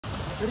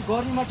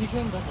गर्मीमा ठिकै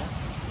हुन्छ त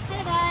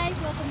Hello guys,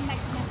 welcome back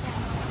to my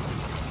channel.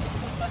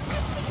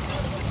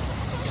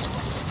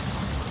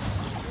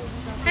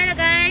 Hello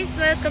guys,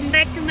 welcome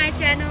back to my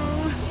channel.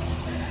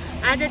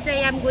 आज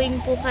चाहिँ I'm going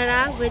Pokhara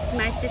with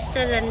my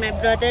sister and my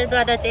brother.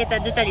 Brother चाहिँ यता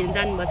जुत्ता लिन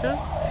जानुभएको छ.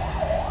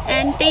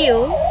 And त्यही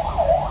हो.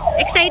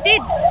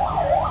 Excited?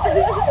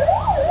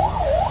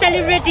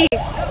 Celebrity.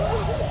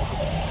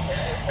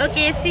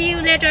 Okay, see you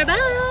later. Bye.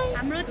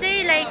 हाम्रो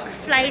चाहिँ लाइक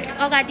फ्लाइट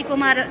अगाडिको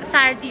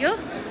सार्दियो.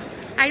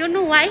 I don't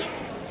know why.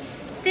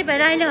 त्यही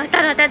भएर अहिले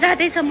हतार हतार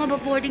जाँदैछ म अब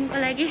बोर्डिङको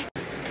लागि.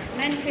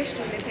 म्यानिफेस्ट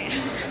हुँदैछ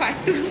यहाँ part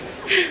 2.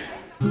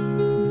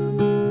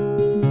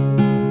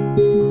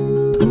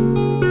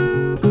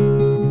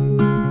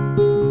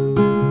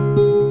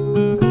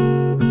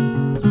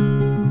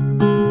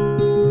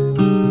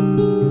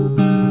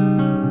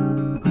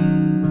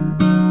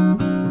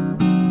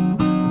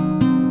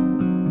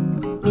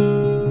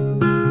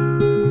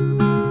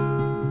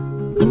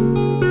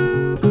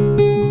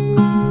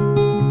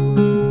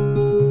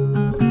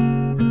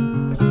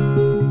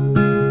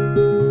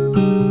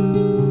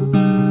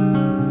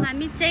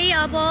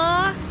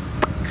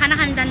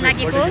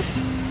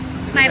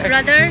 My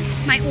brother,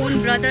 my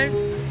own brother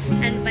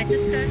and my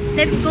sister.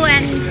 Let's go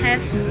and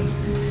have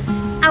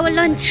our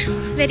lunch.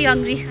 Very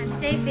hungry. हामी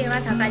चाहिँ phewa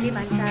थकाली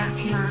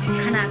भान्सामा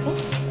खाना आएको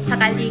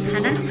थकाली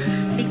खाना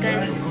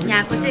because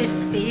यहाँको चाहिँ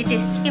it's very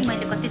tasty के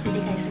मैले कतिचोटि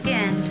खाइसकेँ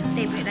and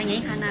त्यही भएर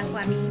यहीँ खाना आएको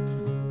हामी.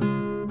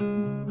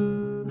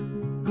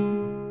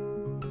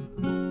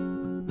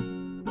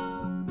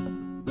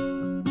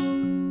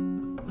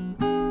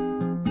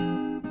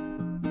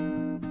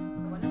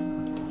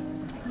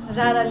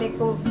 रारा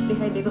लेकको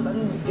देखाइदिएको छ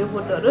नि भिडियो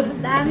फोटोहरु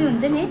दामी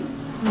हुन्छ नि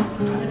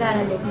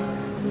रारा लेक.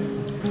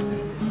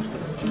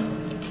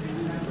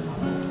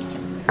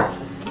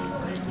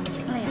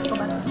 मलाई यहाँको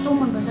भात कस्तो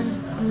मन पर्छ नि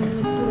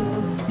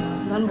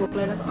झन् भोक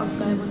लागेर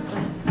अड्काए मन पर्छ.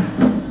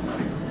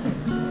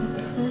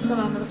 यस्तो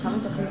राम्रो खानु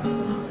सक्छ.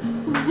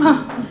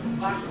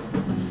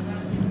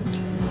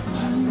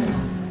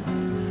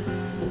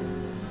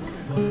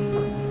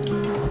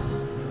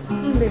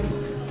 बेबी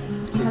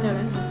खाने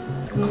होला नि.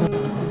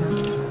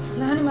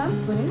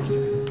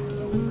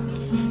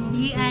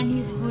 He and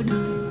his food.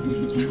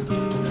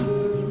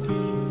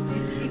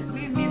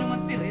 मेरो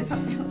मात्रै हो यो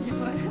सबै.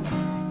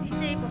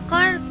 चाहिँ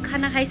भर्खर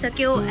खाना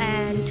खाइसक्यो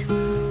and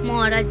म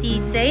र दी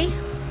चाहिँ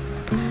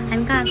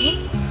हामी कहाँ गयो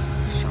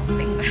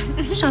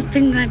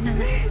सपिङ गर्न.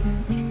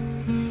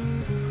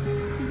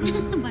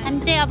 हामी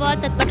चाहिँ अब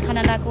चटपट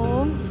खाना लाग्यो.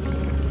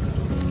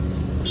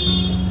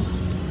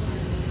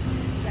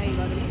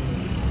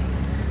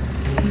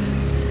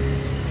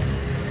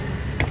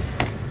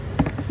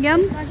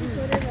 यम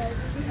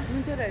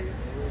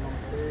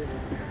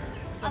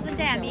अब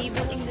चाहिँ हामी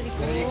बोटिङ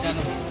गरेको.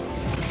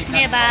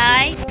 ए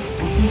भाइ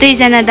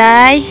दुईजना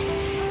दाइ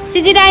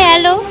सिद्धि दाइ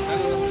हेलो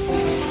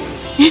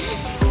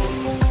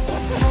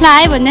ल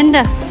आयो भन्ने नि त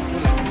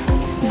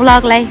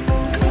ब्लगलाई.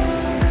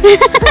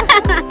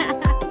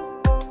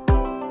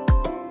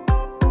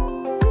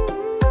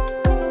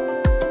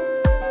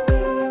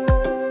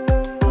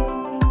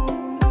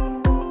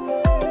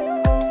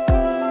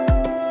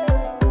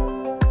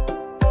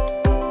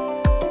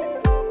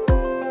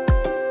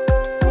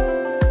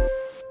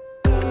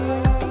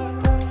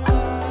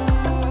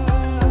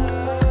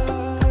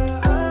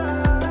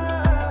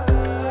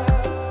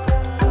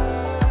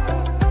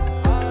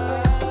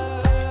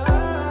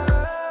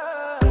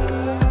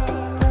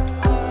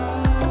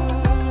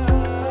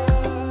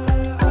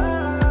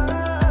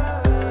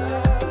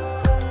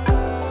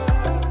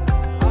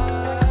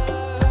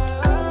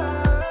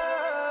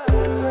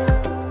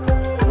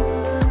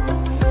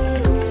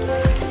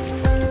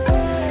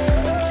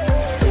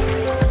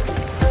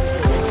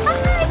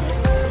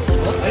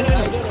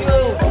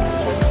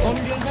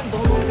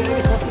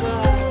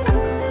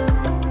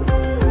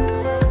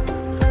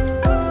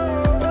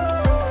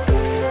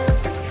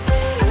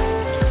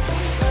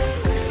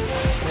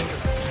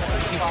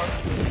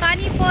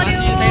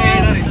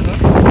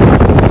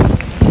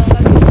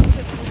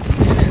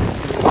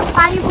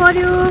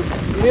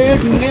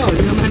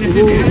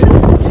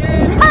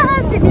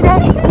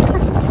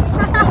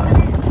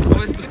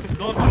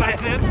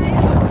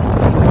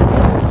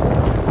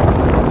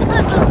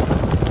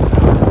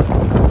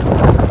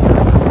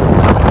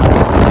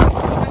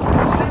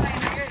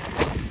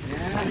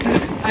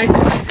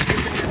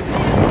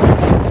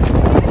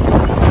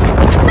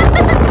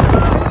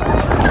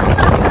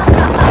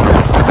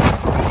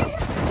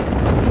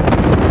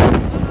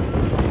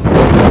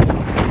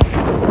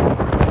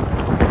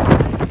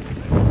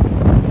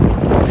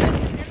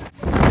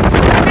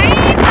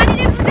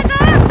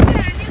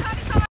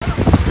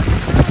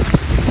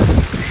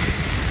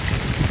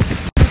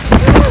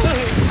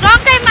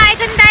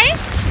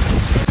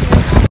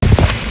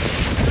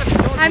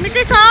 हामी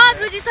चाहिँ सब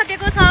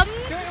रुजिसकेको छौं.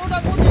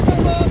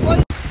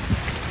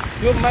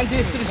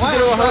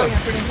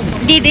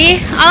 दिदी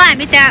अब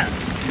हामी त्यहाँ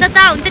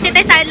जता हुन्छ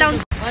त्यतै साइड लाउँछ.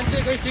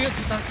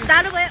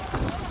 चालु भयो.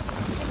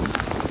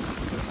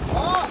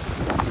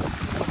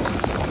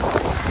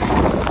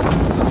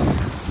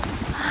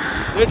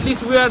 At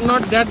least we are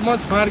not that much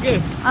far ke.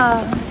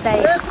 Dai.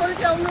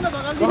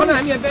 Bhagwan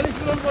हामी यहाँ प्यारिस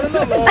किनाउनु पर्दैन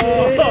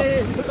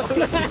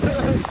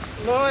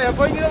ल यहाँ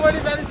बहिनीले मैले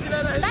प्यारिस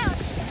किनाएर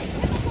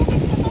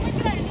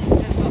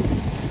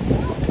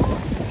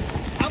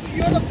अब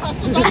यो त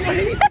फास्ट छ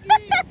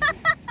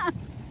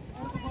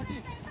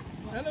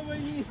हेलो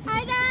बहिनी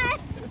हाय दाइ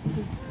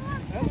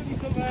हेलो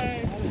निशा भाइ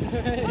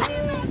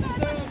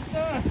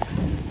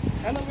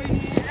हेलो बहिनी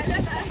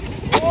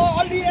ओ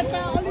अलि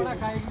यता अलि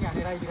खाए कि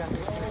हानेर आइदिराको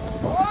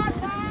ओ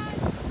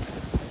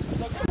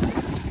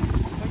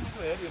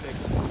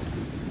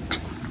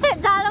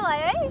जाडो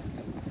भयो है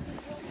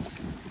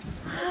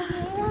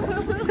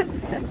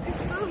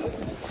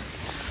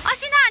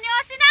असिना हान्यो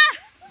असिना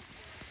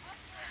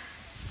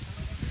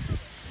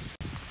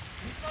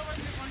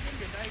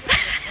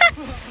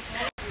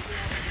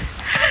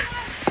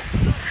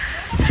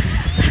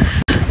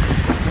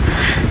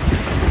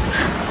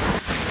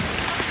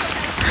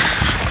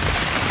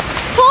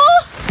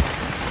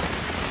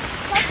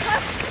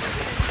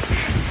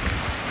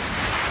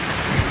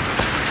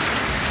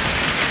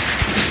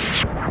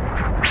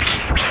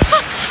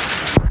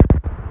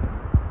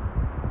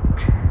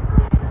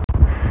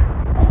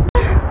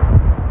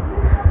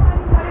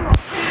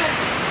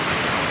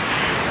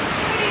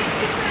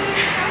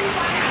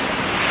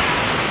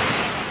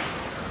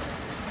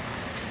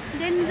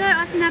डेन्जर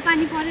असिना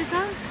पानी परेछ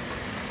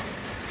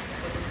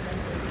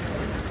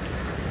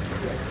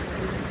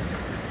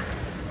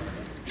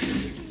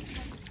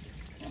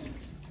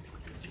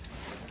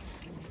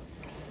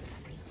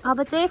अब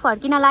चाहिँ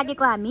फर्किन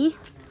लागेको हामी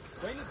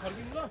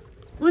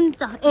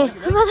हुन्छ ए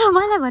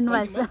मलाई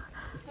भन्नुभएको छ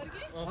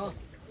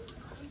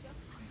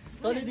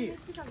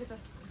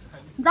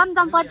जाम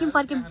फर्किम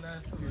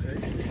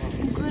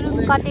गुरुङ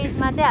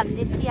कटेजमा चाहिँ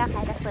हामीले चिया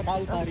खाएर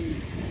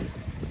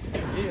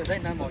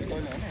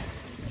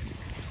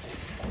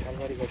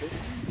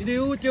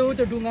त्यो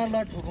डुङ्गा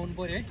लट ठोकाउनु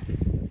पर्यो है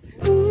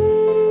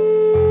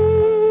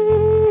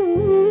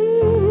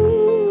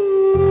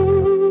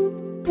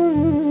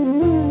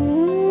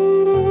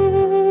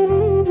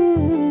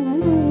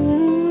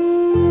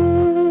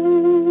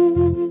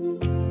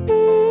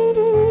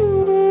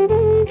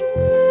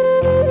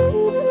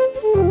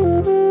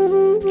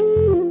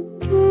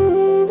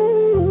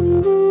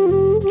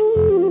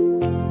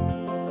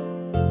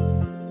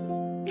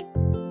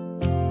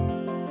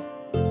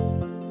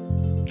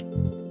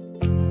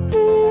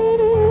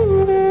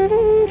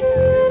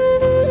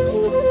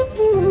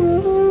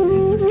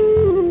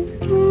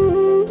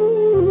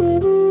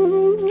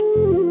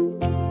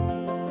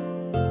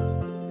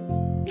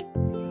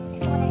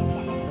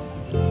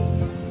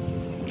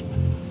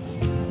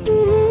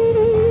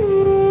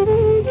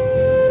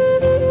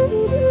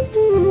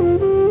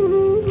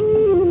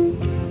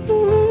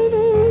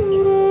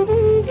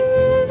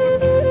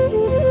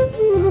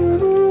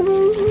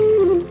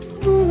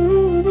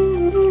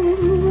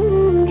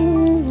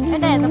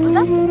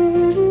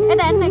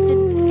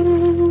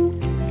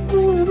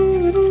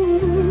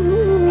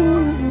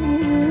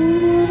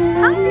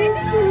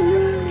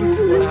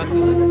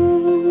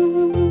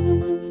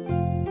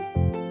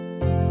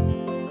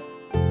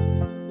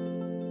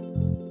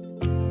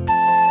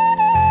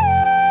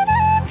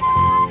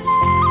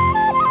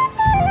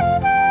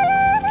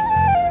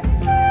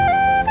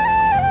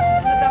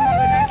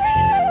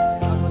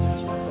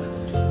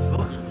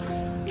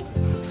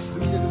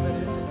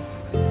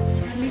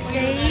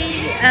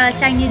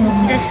चाइनिज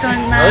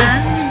रेस्टुरेन्टमा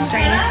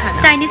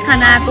चाइनिज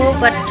खाना आएको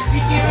बट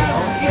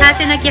थाहा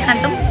छैन के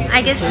खान्छौँ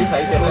आई गेस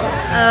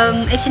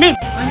एकछिन है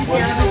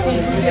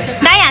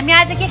दाइ हामी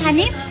आज के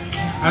खाने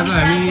आज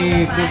हामी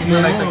pork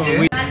momo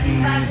with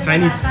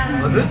Chinese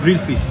grill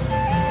fees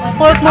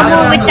pork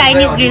momo with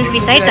Chinese grill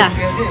fees है त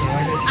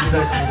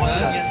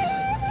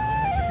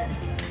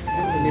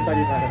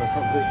नेपाली भाषा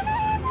सबै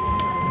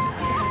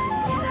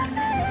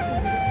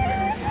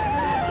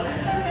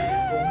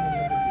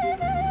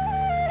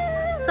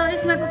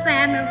सरिस्माको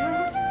फ्यानहरू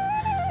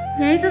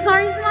यही छ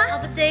सरिस्मा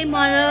अब चाहिँ म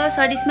र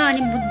सरिस्मा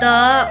अनि बुद्ध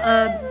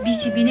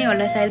बिजिबी नै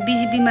होला सायद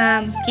बिजिबीमा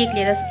केक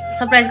लिएर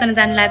सरप्राइज गर्न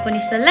जानु लागेको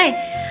निश्चललाई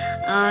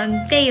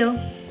त्यही हो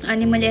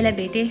अनि मैले यसलाई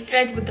भेटेँ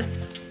राज बुद्ध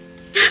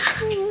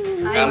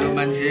राम्रो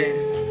मान्छे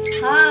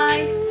हाई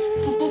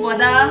पुपु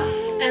भदा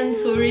एन्ड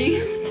सरी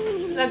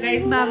ल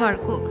गाइस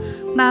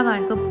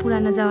बाबाहरूको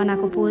पुरानो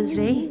जमानाको पोज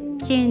रे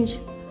चेन्ज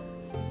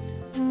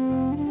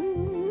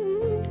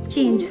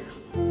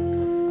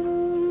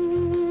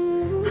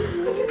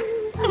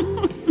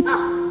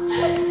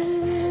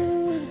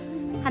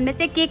हामीले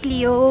चाहिँ केक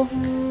लियो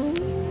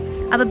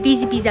अब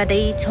बिजिपी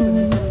जाँदैछौँ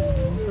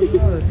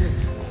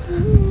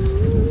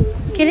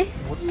के अरे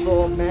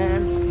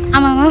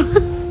आमा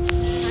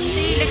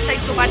लेफ्ट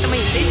साइडको बाटोमा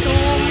हिँड्दैछौँ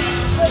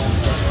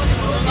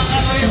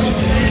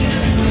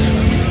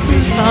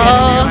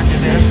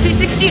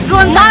 360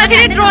 ड्रोन मलाई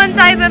फेरि ड्रोन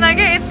चाहिँदैन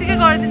क्या यत्तिकै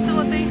गरिदिन्छु म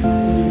चाहिँ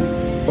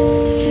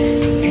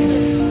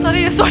तर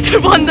यो सटर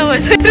बन्द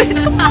भइसक्यो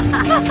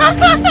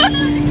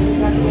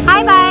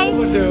हाई बाई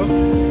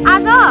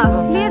आज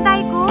मेरो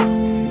दाइको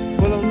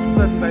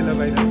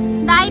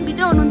दाइ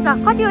भित्र हुनुहुन्छ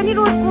कति हो नि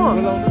रोजको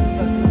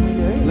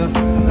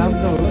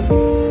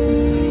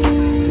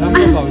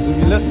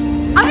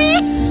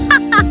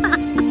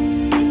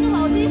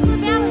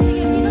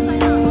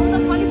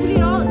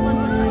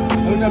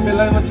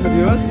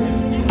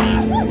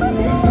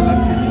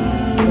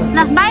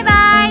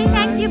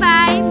यू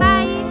बाई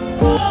बाई।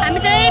 हामी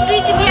चाहिँ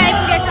बिजिबी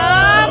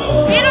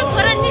आइपुगेछौँ। मेरो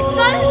छोरा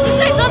निश्चल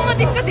उसलाई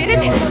जन्मदिनको धेरै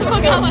धेरै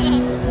शुभकामना।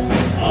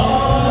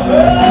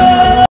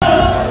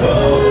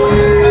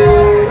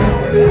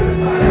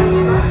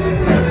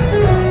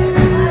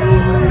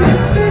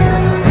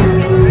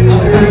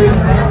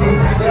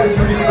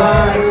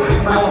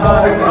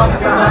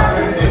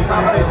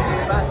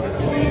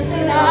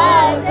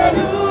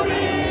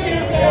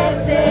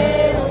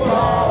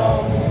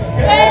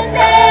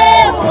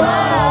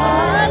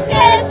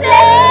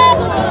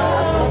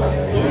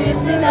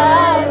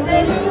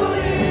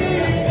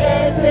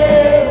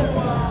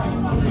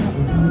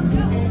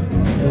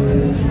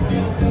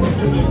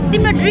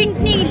 तिम्रो ड्रिङ्क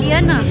नि लियो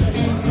न।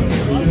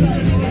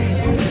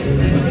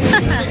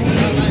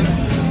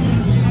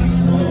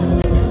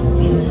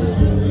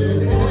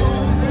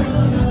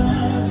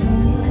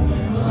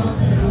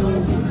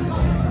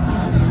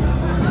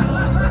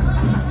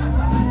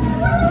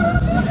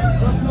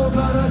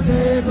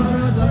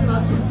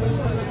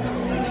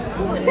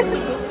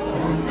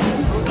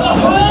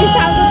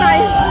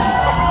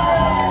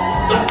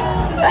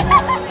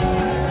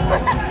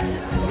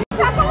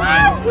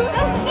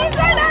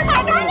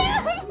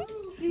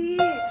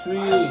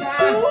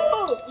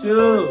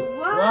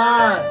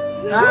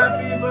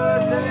 Happy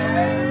birthday!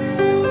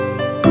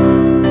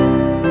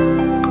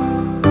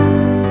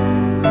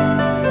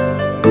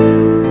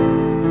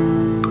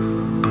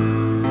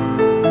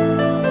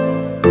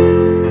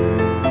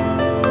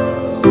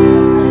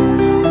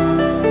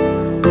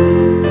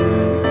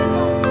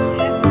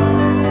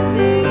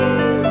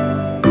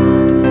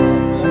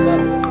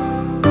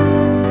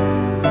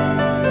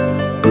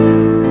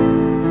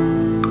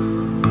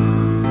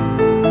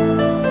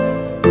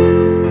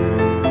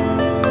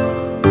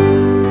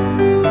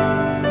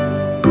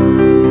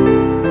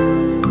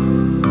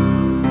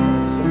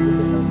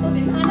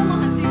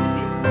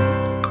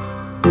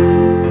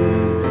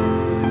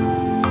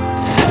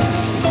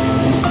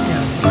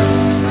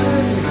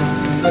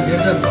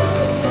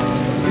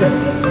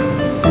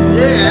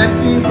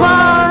 Happy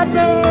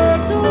birthday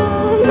to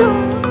you.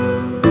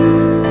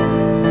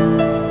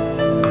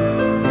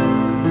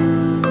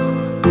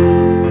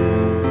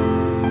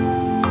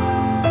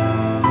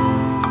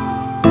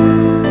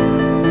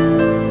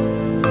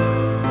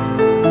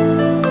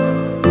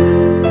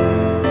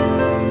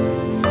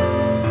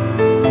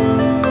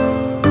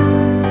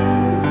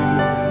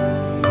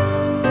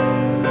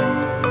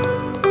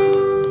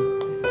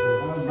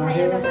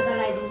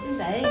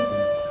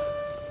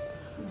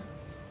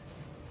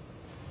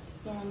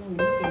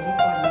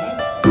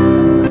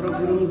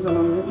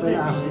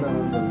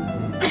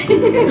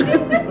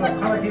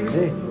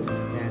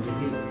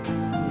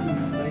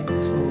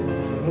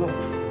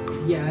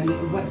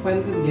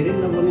 पानी त धेरै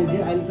नबोल्ने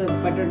थियो, अहिले त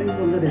पटाटै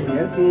बोल्दो रहेछ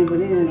यार। तिमी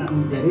पनि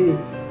धेरै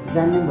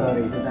जान्ने भयो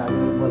रहेछ त आज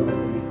बोल्दा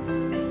पनि।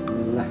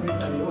 ल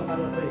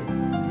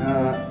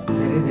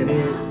धेरै धेरै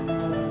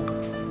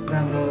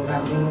राम्रो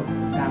राम्रो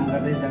काम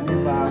गर्दै जाने,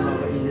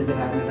 बाबाआमाको इज्जत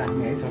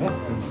राख्ने है छोरा।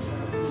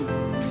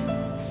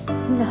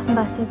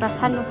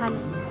 खानु खानु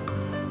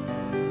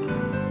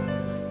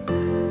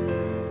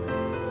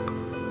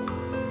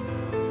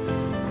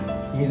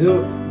हिजो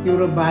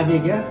तिम्रो बाजे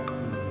क्या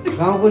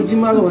गाउँको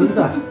जिम्मालो हो नि त।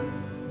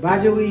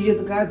 बाजेको इज्जत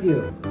कहाँ थियो,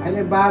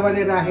 अहिले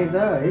बाबाले राखेछ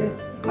है।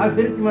 अब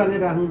फेरि तिमीहरूले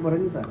राख्नु पर्यो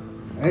नि त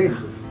है।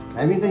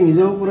 हामी त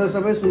हिजोको कुरा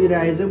सबै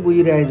सुनिरहेछौँ,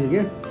 बुझिरहेछौँ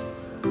क्या।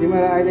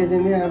 तिमीहरू अहिले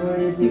चाहिँ नि अब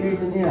यतिकै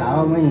चाहिँ नि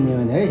हावामा हिँड्यो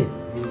भने है।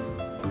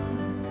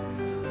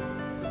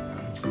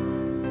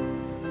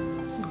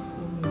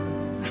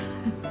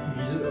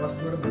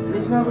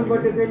 निस्माको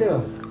बर्थडे कहिले हो?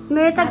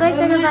 मेरो त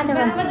गइसक्यो बाटो।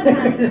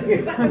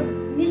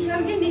 निशल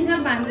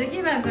भान्ज के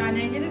भन्छ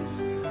भने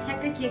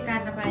ठ्याक्कै केक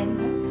काट्न पाएन।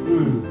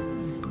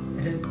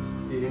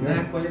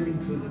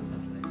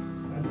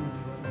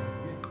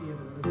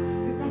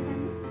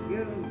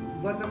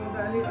 बच्चामा त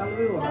अलिक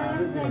अलगै होला।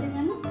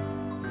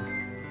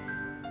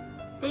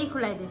 त्यही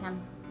खुलाइदिएछ।